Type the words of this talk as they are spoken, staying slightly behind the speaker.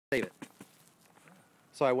save it.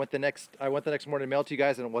 So I went the next morning to mail it to you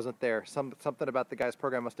guys, and it wasn't there. Something about the guy's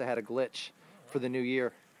program must have had a glitch for the new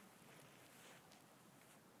year.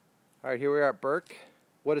 All right, here we are at Burke.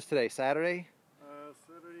 What is today? Saturday?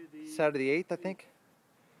 Saturday the 8th, I think.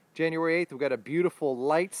 January 8th. We've got a beautiful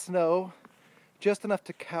light snow, just enough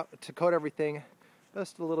to coat everything.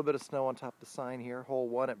 Just a little bit of snow on top of the sign here. Hole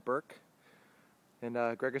 1 at Burke. And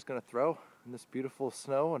Gregor's going to throw in this beautiful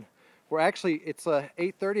snow. And we're actually, it's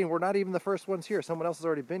 8:30, and we're not even the first ones here. Someone else has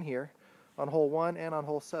already been here on hole 1 and on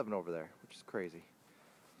hole 7 over there, which is crazy.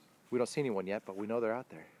 We don't see anyone yet, but we know they're out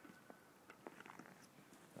there.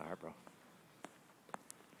 All right, bro.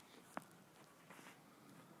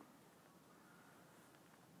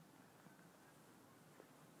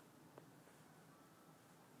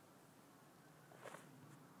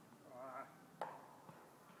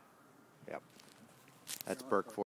 Yep. That's Burke for